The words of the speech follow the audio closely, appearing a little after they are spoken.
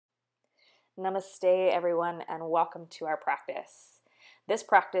Namaste, everyone, and welcome to our practice. This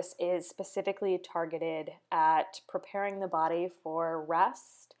practice is specifically targeted at preparing the body for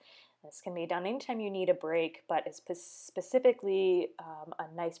rest. This can be done anytime you need a break, but it's specifically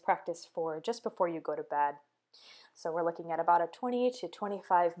a nice practice for just before you go to bed. So we're looking at about a 20 to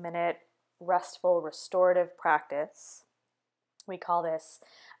 25 minute restful restorative practice. We call this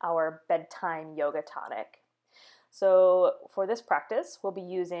our bedtime yoga tonic. So for this practice, we'll be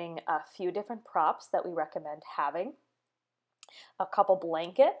using a few different props that we recommend having. A couple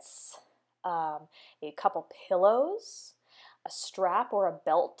blankets, a couple pillows, a strap or a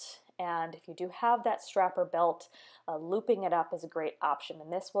belt, and if you do have that strap or belt, looping it up is a great option,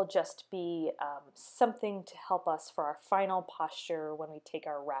 and this will just be something to help us for our final posture when we take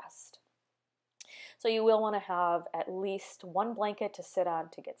our rest. So you will want to have at least one blanket to sit on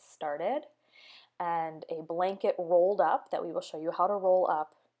to get started, and a blanket rolled up that we will show you how to roll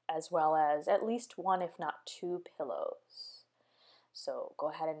up, as well as at least one, if not two, pillows. So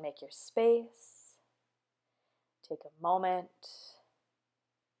go ahead and make your space. Take a moment.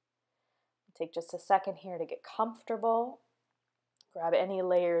 Take just a second here to get comfortable. Grab any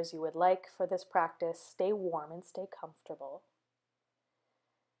layers you would like for this practice. Stay warm and stay comfortable.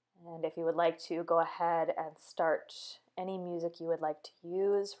 And if you would like to, go ahead and start any music you would like to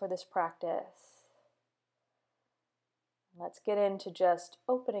use for this practice. Let's get into just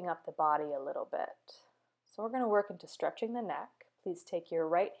opening up the body a little bit. So we're going to work into stretching the neck. Please take your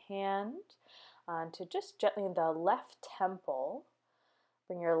right hand onto just gently the left temple.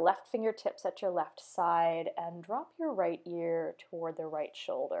 Bring your left fingertips at your left side and drop your right ear toward the right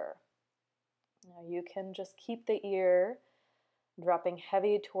shoulder. Now you can just keep the ear dropping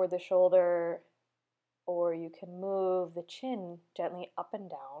heavy toward the shoulder, or you can move the chin gently up and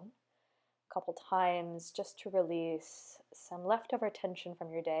down a couple times just to release some leftover tension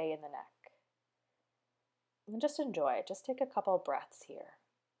from your day in the neck. And just enjoy. Just take a couple of breaths here.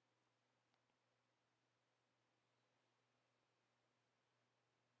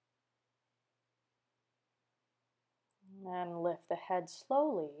 And lift the head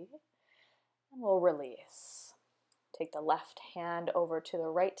slowly, and we'll release. Take the left hand over to the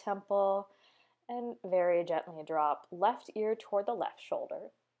right temple and very gently drop left ear toward the left shoulder.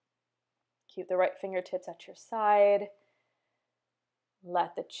 Keep the right fingertips at your side.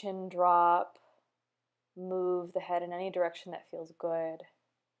 Let the chin drop. Move the head in any direction that feels good.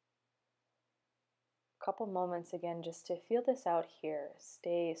 A couple moments again just to feel this out here.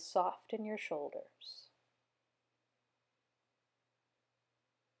 Stay soft in your shoulders.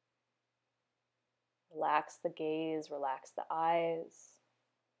 Relax the gaze, relax the eyes.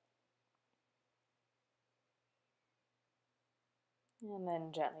 And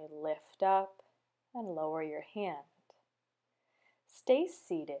then gently lift up and lower your hand. Stay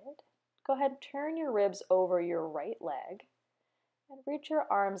seated. Go ahead and turn your ribs over your right leg and reach your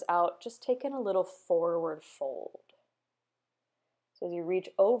arms out, just taking a little forward fold. So as you reach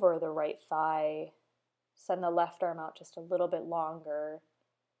over the right thigh, send the left arm out just a little bit longer.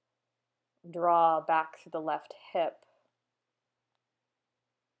 Draw back through the left hip.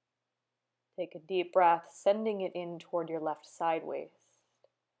 Take a deep breath, sending it in toward your left side waist.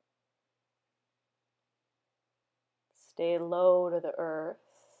 Stay low to the earth.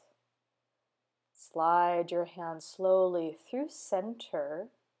 Slide your hands slowly through center,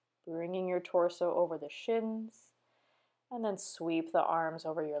 bringing your torso over the shins, and then sweep the arms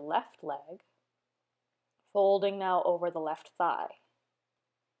over your left leg, folding now over the left thigh.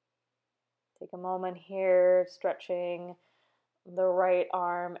 Take a moment here, stretching the right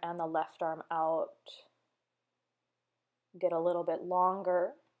arm and the left arm out. Get a little bit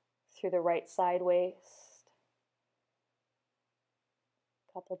longer through the right side waist.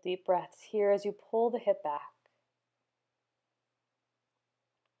 Couple deep breaths here as you pull the hip back.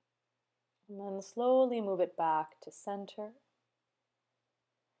 And then slowly move it back to center.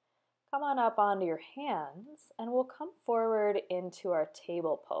 Come on up onto your hands and we'll come forward into our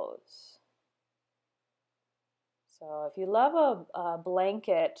table pose. So if you love a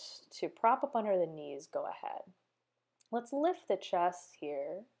blanket to prop up under the knees, go ahead. Let's lift the chest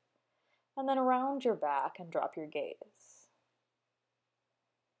here and then around your back and drop your gaze.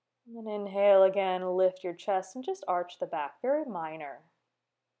 And then inhale again, lift your chest and just arch the back, very minor.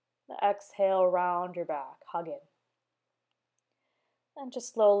 Exhale, round your back, hug in. And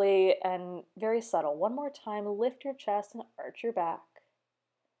just slowly and very subtle, one more time, lift your chest and arch your back.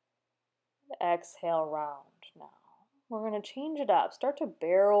 Exhale, round now. We're going to change it up. Start to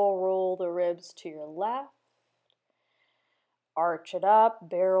barrel roll the ribs to your left. Arch it up,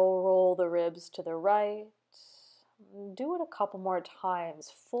 barrel roll the ribs to the right. Do it a couple more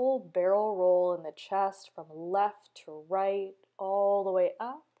times. Full barrel roll in the chest from left to right, all the way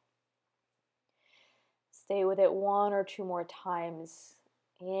up. Stay with it one or two more times.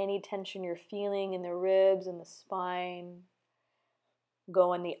 Any tension you're feeling in the ribs and the spine,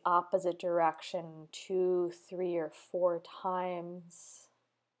 go in the opposite direction 2, 3, or 4 times.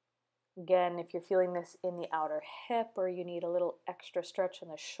 Again, if you're feeling this in the outer hip, or you need a little extra stretch in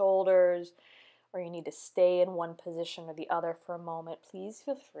the shoulders, or you need to stay in one position or the other for a moment, please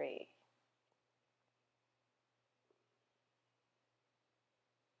feel free.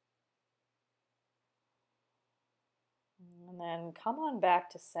 And then come on back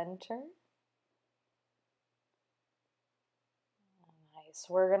to center. Nice.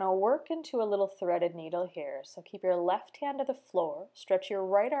 We're going to work into a little threaded needle here. So keep your left hand to the floor, stretch your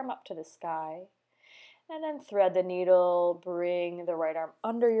right arm up to the sky, and then thread the needle, bring the right arm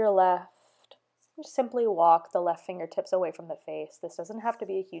under your left. Just simply walk the left fingertips away from the face. This doesn't have to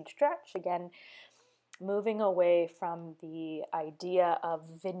be a huge stretch. Again, moving away from the idea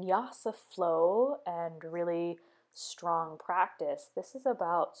of vinyasa flow and really strong practice. This is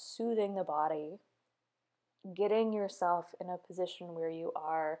about soothing the body, getting yourself in a position where you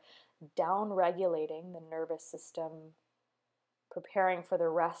are down regulating the nervous system, preparing for the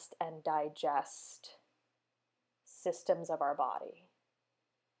rest and digest systems of our body.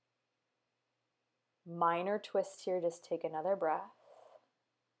 Minor twist here, just take another breath.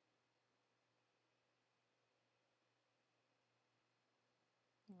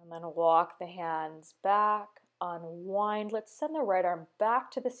 And then walk the hands back, unwind. Let's send the right arm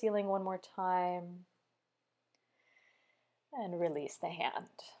back to the ceiling one more time. And release the hand.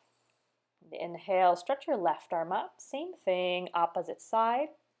 Inhale, stretch your left arm up. Same thing, opposite side.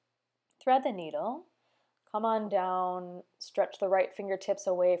 Thread the needle. Come on down, stretch the right fingertips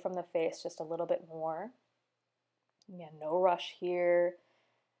away from the face just a little bit more. Again, no rush here.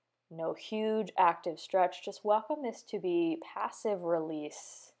 No huge active stretch. Just welcome this to be passive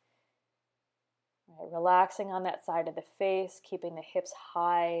release. Right, relaxing on that side of the face, keeping the hips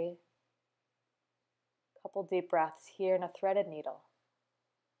high. Couple deep breaths here and a threaded needle.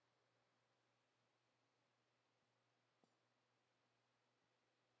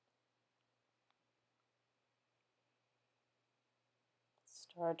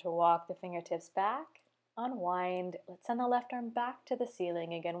 Start to walk the fingertips back. Unwind. Let's send the left arm back to the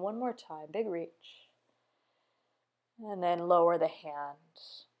ceiling. Again, one more time. Big reach. And then lower the hand.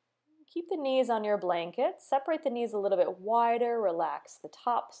 Keep the knees on your blanket. Separate the knees a little bit wider. Relax the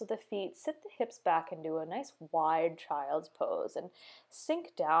tops of the feet. Sit the hips back into a nice wide child's pose. And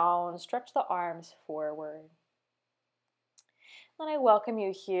sink down. Stretch the arms forward. Then I welcome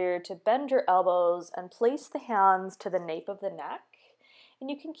you here to bend your elbows and place the hands to the nape of the neck. And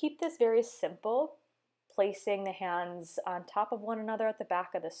you can keep this very simple, placing the hands on top of one another at the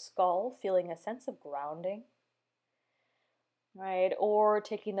back of the skull, feeling a sense of grounding. Right? Or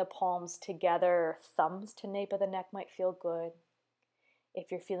taking the palms together, thumbs to nape of the neck might feel good.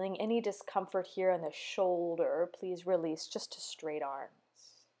 If you're feeling any discomfort here in the shoulder, please release just to straight arms.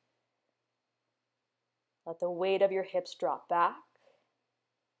 Let the weight of your hips drop back.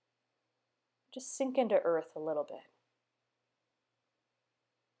 Just sink into earth a little bit.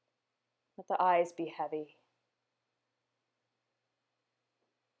 Let the eyes be heavy.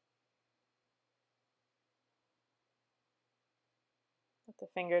 Let the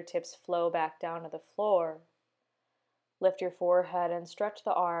fingertips flow back down to the floor. Lift your forehead and stretch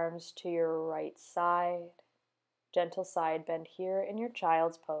the arms to your right side. Gentle side bend here in your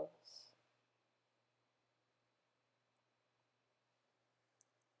child's pose.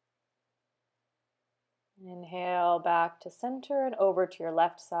 Inhale back to center and over to your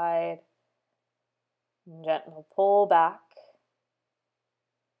left side. Gentle pull back,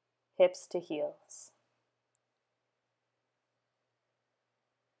 hips to heels.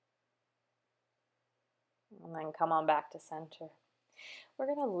 And then come on back to center. We're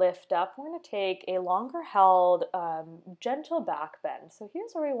going to lift up. We're going to take a longer held, gentle back bend. So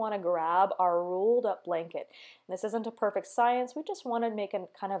here's where we want to grab our rolled up blanket. And this isn't a perfect science. We just want to make a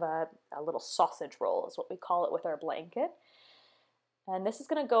kind of a little sausage roll is what we call it with our blanket. And this is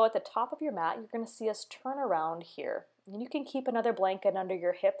going to go at the top of your mat. You're going to see us turn around here. And you can keep another blanket under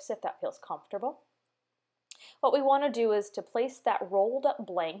your hips if that feels comfortable. What we want to do is to place that rolled up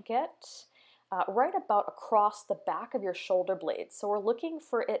blanket right about across the back of your shoulder blades. So we're looking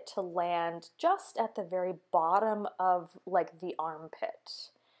for it to land just at the very bottom of like the armpit.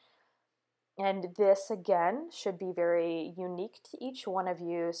 And this again should be very unique to each one of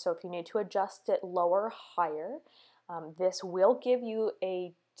you. So if you need to adjust it lower, higher, this will give you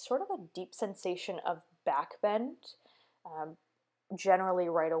a sort of a deep sensation of back bend. um, generally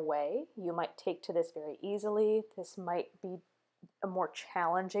right away. You might take to this very easily. This might be more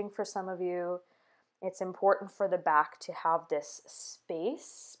challenging for some of you. It's important for the back to have this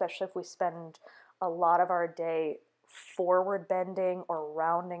space, especially if we spend a lot of our day forward bending or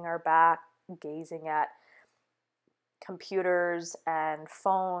rounding our back, gazing at computers and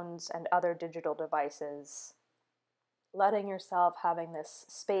phones and other digital devices. Letting yourself having this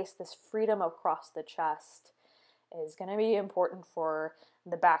space, this freedom across the chest is going to be important for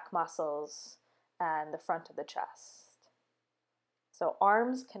the back muscles and the front of the chest. So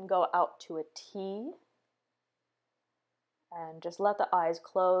arms can go out to a T, and just let the eyes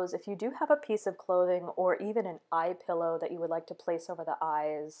close. If you do have a piece of clothing or even an eye pillow that you would like to place over the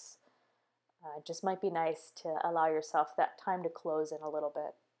eyes, it just might be nice to allow yourself that time to close in a little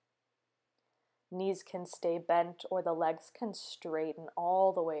bit. Knees can stay bent or the legs can straighten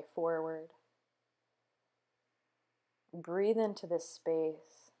all the way forward. Breathe into this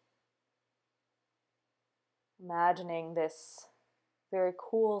space, imagining this very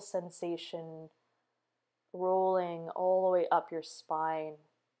cool sensation rolling all the way up your spine,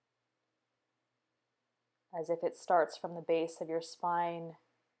 as if it starts from the base of your spine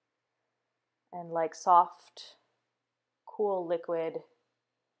and like soft, cool liquid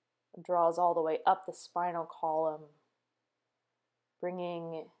draws all the way up the spinal column,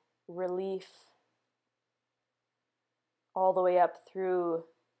 bringing relief all the way up through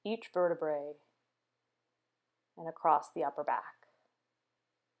each vertebrae and across the upper back.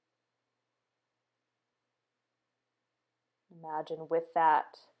 Imagine with that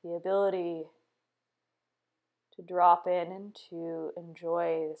the ability to drop in and to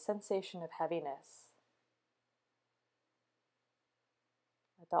enjoy the sensation of heaviness.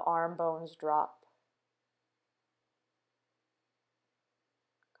 Let the arm bones drop.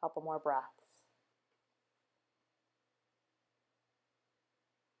 A couple more breaths.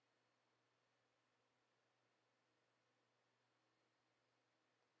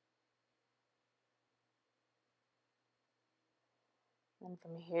 And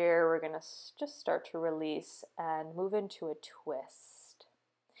from here, we're going to just start to release and move into a twist.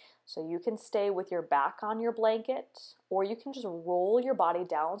 So you can stay with your back on your blanket, or you can just roll your body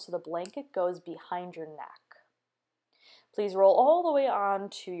down so the blanket goes behind your neck. Please roll all the way on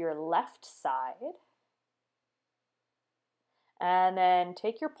to your left side. And then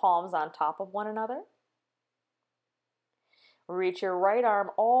take your palms on top of one another. Reach your right arm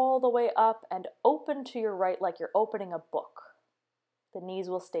all the way up and open to your right like you're opening a book. The knees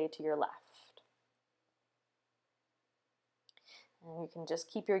will stay to your left. And you can just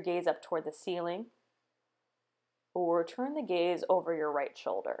keep your gaze up toward the ceiling or turn the gaze over your right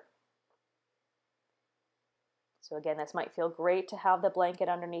shoulder. So again, this might feel great to have the blanket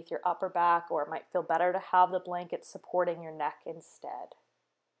underneath your upper back, or it might feel better to have the blanket supporting your neck instead.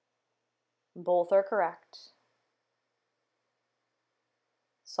 Both are correct.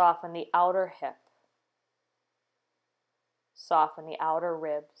 Soften the outer hip. Soften the outer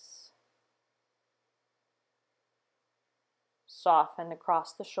ribs. Soften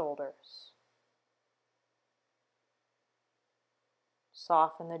across the shoulders.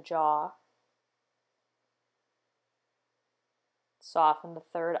 Soften the jaw. Soften the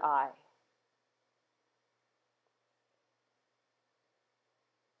third eye.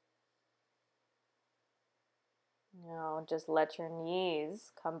 Now just let your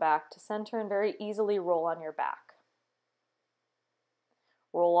knees come back to center and very easily roll on your back.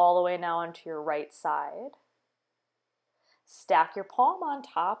 Roll all the way now onto your right side. Stack your palm on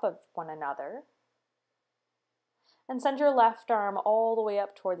top of one another. And send your left arm all the way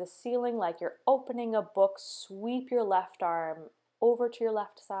up toward the ceiling like you're opening a book. Sweep your left arm over to your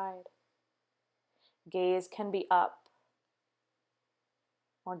left side. Gaze can be up,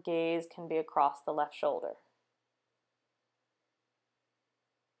 or gaze can be across the left shoulder.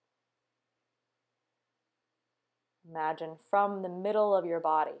 Imagine from the middle of your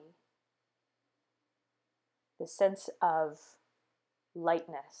body the sense of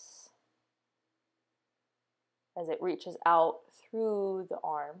lightness as it reaches out through the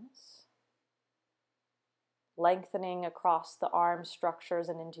arms, lengthening across the arm structures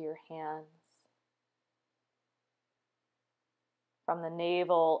and into your hands. From the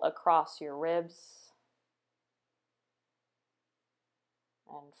navel across your ribs,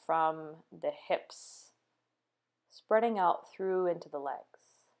 and from the hips spreading out through into the legs.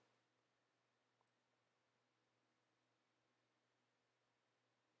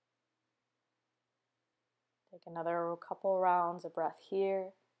 Take another couple rounds of breath here.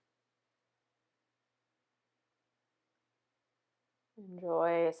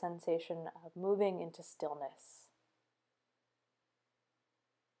 Enjoy a sensation of moving into stillness.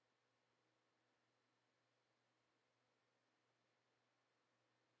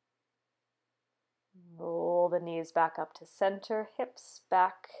 the knees back up to center, hips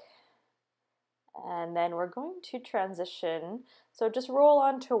back. And then we're going to transition. So just roll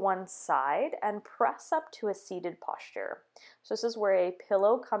onto one side and press up to a seated posture. So this is where a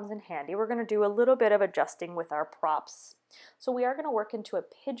pillow comes in handy. We're going to do a little bit of adjusting with our props. So we are going to work into a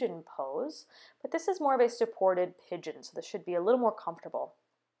pigeon pose, but this is more of a supported pigeon, so this should be a little more comfortable.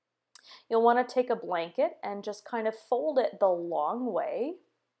 You'll want to take a blanket and just kind of fold it the long way.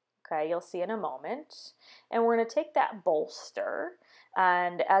 Okay, you'll see in a moment. And we're going to take that bolster,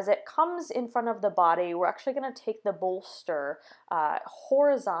 and as it comes in front of the body, we're actually going to take the bolster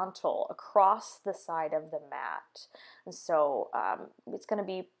horizontal across the side of the mat. And so it's going to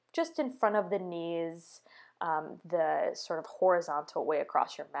be just in front of the knees, the sort of horizontal way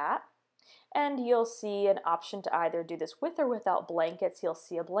across your mat. And you'll see an option to either do this with or without blankets. You'll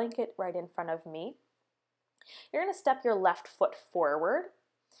see a blanket right in front of me. You're going to step your left foot forward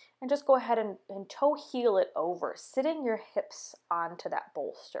and just go ahead and toe heel it over, sitting your hips onto that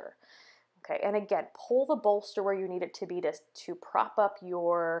bolster. Okay, and again, pull the bolster where you need it to be to prop up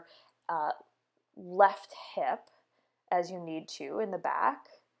your left hip as you need to in the back,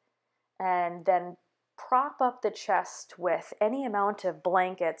 and then prop up the chest with any amount of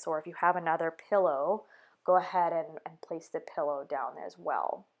blankets, or if you have another pillow, go ahead and place the pillow down as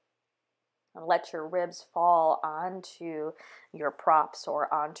well. And let your ribs fall onto your props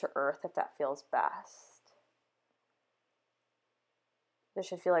or onto earth if that feels best. This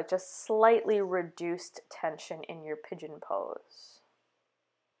should feel like just slightly reduced tension in your pigeon pose.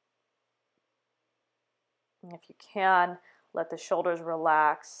 And if you can, let the shoulders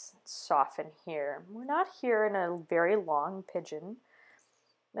relax, soften here. We're not here in a very long pigeon,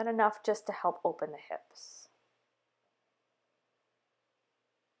 not enough just to help open the hips.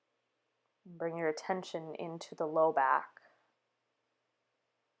 Bring your attention into the low back.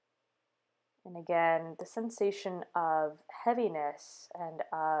 And again, the sensation of heaviness and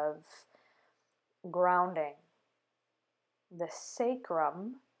of grounding. The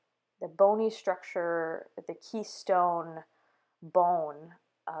sacrum, the bony structure, the keystone bone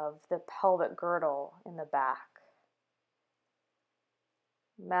of the pelvic girdle in the back.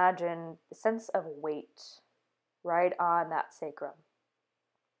 Imagine the sense of weight right on that sacrum.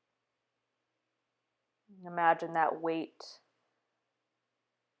 Imagine that weight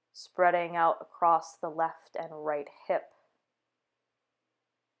spreading out across the left and right hip.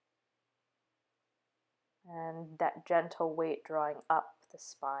 And that gentle weight drawing up the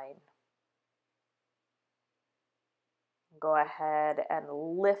spine. Go ahead and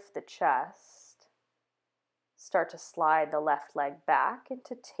lift the chest. Start to slide the left leg back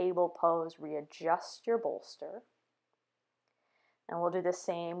into table pose. Readjust your bolster. And we'll do the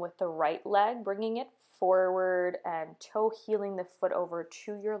same with the right leg, bringing it forward and toe heeling the foot over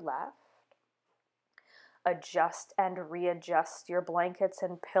to your left. Adjust and readjust your blankets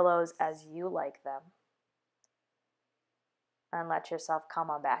and pillows as you like them. And let yourself come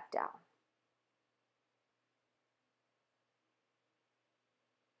on back down.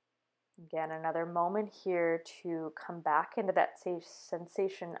 Again, another moment here to come back into that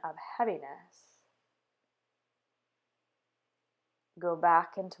sensation of heaviness. Go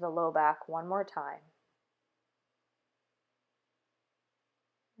back into the low back one more time.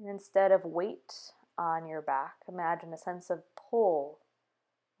 And instead of weight on your back, imagine a sense of pull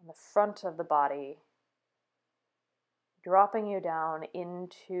on the front of the body, dropping you down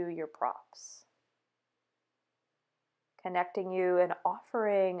into your props, connecting you and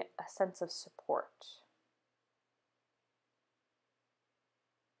offering a sense of support.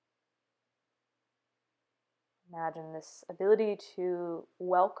 Imagine this ability to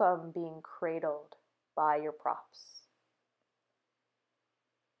welcome being cradled by your props.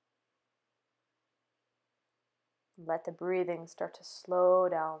 Let the breathing start to slow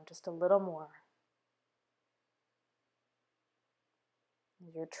down just a little more.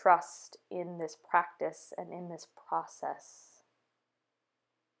 Your trust in this practice and in this process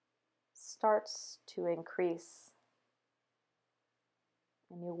starts to increase,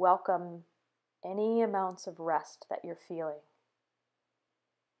 and you welcome any amounts of rest that you're feeling.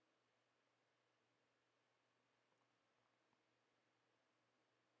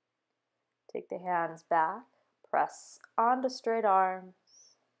 Take the hands back, press onto straight arms,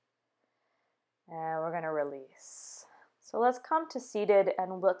 and we're going to release. So let's come to seated,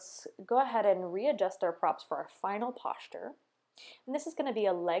 and let's go ahead and readjust our props for our final posture. And this is going to be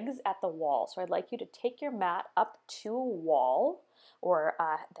a legs at the wall. So I'd like you to take your mat up to a wall or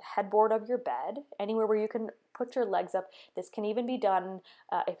the headboard of your bed, anywhere where you can put your legs up. This can even be done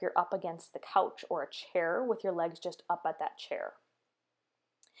if you're up against the couch or a chair with your legs just up at that chair.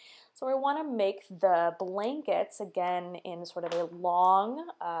 So I want to make the blankets, again, in sort of a long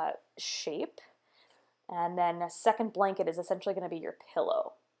shape. And then a second blanket is essentially going to be your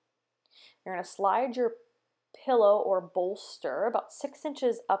pillow. You're going to slide your pillow or bolster about 6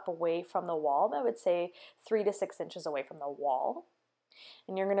 inches up away from the wall. I would say 3 to 6 inches away from the wall.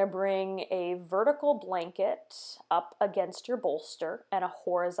 And you're going to bring a vertical blanket up against your bolster and a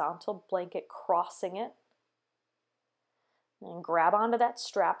horizontal blanket crossing it. And grab onto that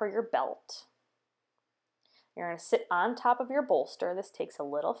strap or your belt. You're going to sit on top of your bolster. This takes a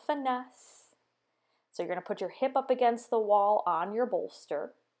little finesse. So you're going to put your hip up against the wall on your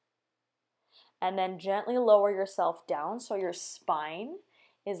bolster. And then gently lower yourself down so your spine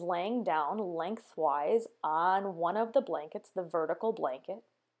is laying down lengthwise on one of the blankets, the vertical blanket,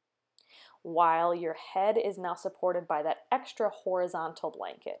 while your head is now supported by that extra horizontal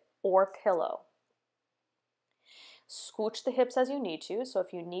blanket or pillow. Scooch the hips as you need to. So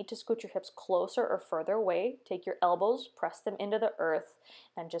if you need to scooch your hips closer or further away, take your elbows, press them into the earth,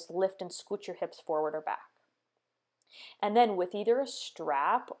 and just lift and scooch your hips forward or back. And then with either a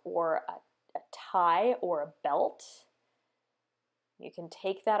strap or a tie or a belt, you can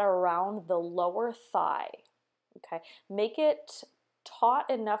take that around the lower thigh. Okay, make it taut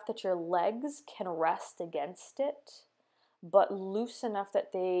enough that your legs can rest against it, but loose enough that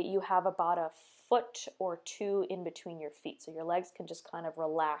you have about a foot or two in between your feet, so your legs can just kind of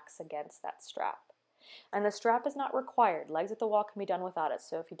relax against that strap. And the strap is not required. Legs at the wall can be done without it,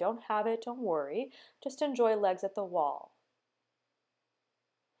 so if you don't have it, don't worry. Just enjoy legs at the wall.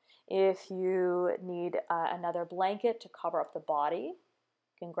 If you need another blanket to cover up the body,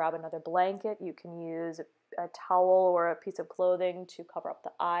 you can grab another blanket. You can use a towel or a piece of clothing to cover up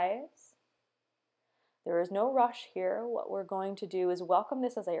the eyes. There is no rush here. What we're going to do is welcome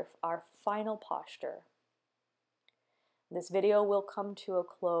this as our final posture. This video will come to a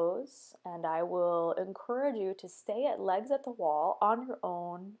close, and I will encourage you to stay at legs at the wall on your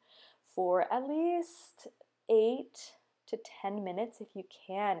own for at least 8 to 10 minutes if you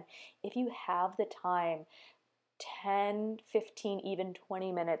can. If you have the time, 10, 15, even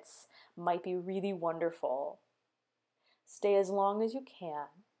 20 minutes might be really wonderful. Stay as long as you can.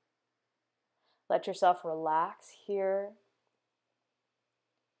 Let yourself relax here.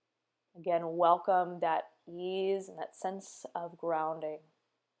 Again, welcome that ease and that sense of grounding.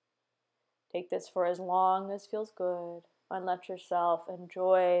 Take this for as long as feels good, and let yourself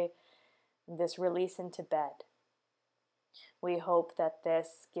enjoy this release into bed. We hope that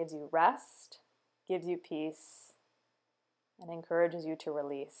this gives you rest, gives you peace, and encourages you to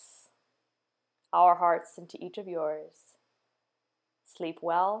release. Our hearts into each of yours. Sleep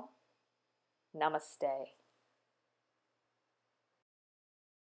well. Namaste.